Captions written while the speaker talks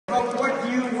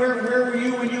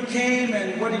came,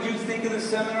 and what did you think of the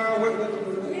seminar?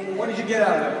 What did you get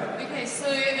out of it? Okay, so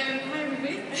hi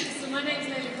everybody. So my name's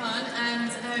Leila Khan,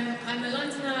 and I'm a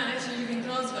Londoner. I actually live in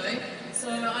Glasgow. So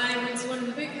I went to one of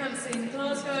the boot camps in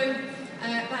Glasgow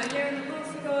about a year and a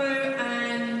half ago,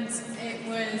 and it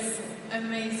was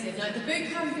amazing. Like the boot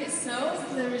camp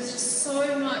itself, there is just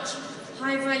so much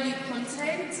high value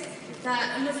content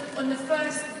that on the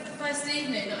first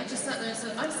evening, I just sat there and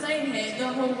said, I'm staying here the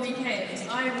whole weekend.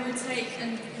 I will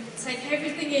take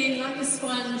everything in like a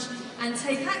sponge and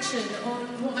take action on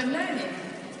what I'm learning.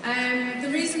 The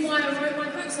reason why I wrote my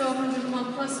book, so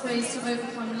 101 Plus Ways to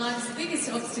Overcome Life's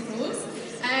Biggest Obstacles,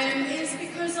 is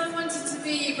because I wanted to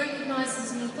be recognised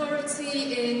as an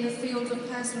authority in the field of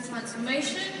personal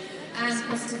transformation and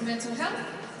positive mental health.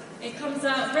 It comes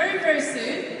out very, very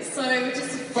soon, so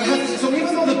So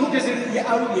even though the book isn't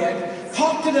out yet,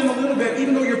 talk to them a little bit,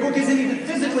 even though your book isn't even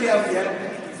physically out yet,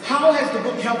 how has the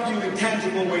book helped you in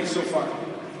tangible ways so far?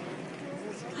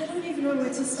 I don't even know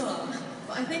where to start,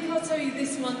 but I think I'll tell you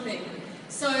this one thing.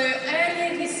 So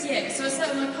earlier this year, so I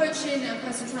started my coaching and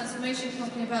personal transformation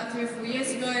company about 3 or 4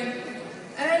 years ago.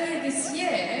 Earlier this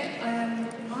year,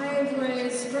 I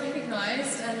was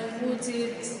recognised and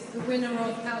awarded the winner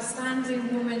of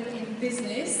Outstanding Woman in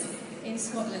Business in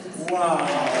Scotland. Wow!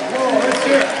 Whoa, let's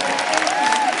hear it!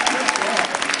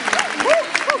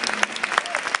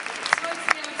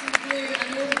 Totally out of the blue, and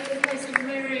all the place of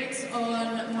merit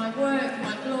on my work,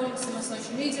 my blogs, and my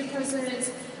social media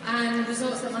presence, and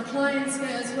results that my clients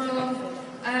get as well.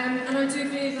 And I do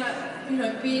believe that, you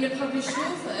know, being a published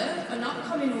author, an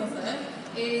upcoming author,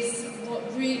 is what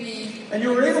really... And you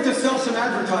were able to sell some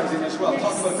advertising as well. Yes,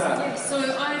 talk about that. Yes, so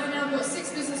I've now got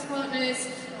 6 business partners.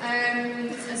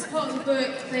 As part of the book,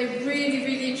 they're really,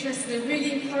 really interested. They're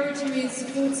really encouraging me and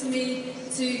supporting me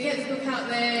to get the book out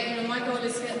there. You know, my goal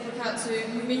is to get the book out to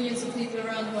millions of people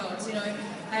around the world, you know.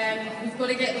 We've got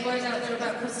to get the word out there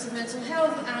about positive mental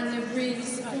health, and they're really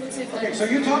supportive. Okay, so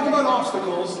you talk about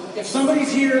obstacles. If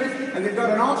somebody's here and they've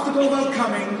got an obstacle about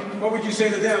coming, what would you say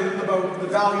to them about the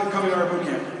value of coming to our boot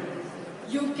camp?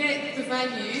 You'll get the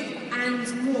value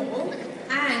and more,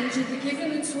 and you'll be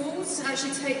given the tools to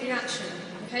actually take the action.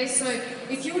 Okay, so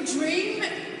if your dream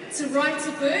to write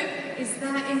a book is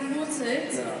that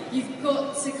important, you've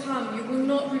got to come. You will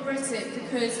not regret it,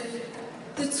 because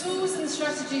the tools and the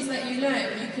strategies that you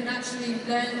learn, you can actually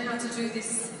learn how to do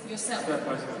this yourself. Step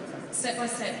by step. Step by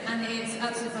step, and it's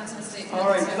absolutely fantastic. All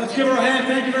right, let's give her a hand.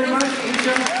 Thank you very much,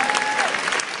 Alicia.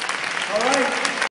 All right.